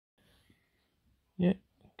Yeah.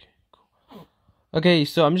 Okay, cool. Okay,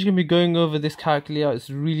 so I'm just gonna be going over this calculator. It's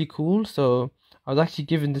really cool. So I was actually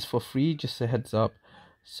given this for free, just a heads up.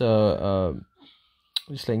 So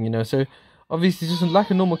just letting you know. So obviously this is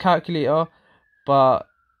like a normal calculator, but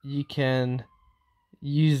you can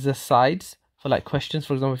use the sides for like questions.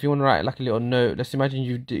 For example, if you want to write like a little note, let's imagine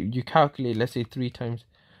you calculate, let's say 3 times,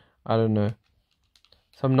 I don't know,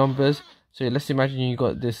 some numbers. So let's imagine you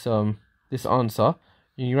got this this answer,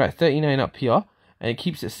 and you write 39 up here, and it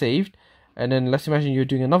keeps it saved. And then let's imagine you're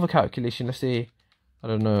doing another calculation, let's say, I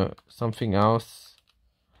don't know, something else,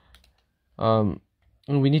 and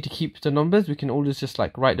we need to keep the numbers. We can always just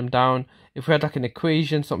like write them down. If we had like an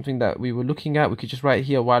equation, something that we were looking at, we could just write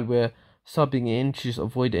here while we're subbing in to just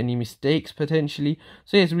avoid any mistakes potentially.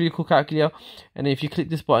 So yeah, it's a really cool calculator. And if you click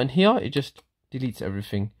this button here, it just deletes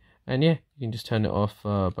everything. And yeah, you can just turn it off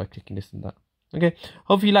by clicking this and that. Okay,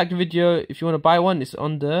 hope you liked the video. If you want to buy one, it's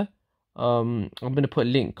on the I'm going to put a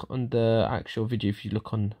link on the actual video if you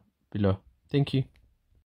look on below. Thank you.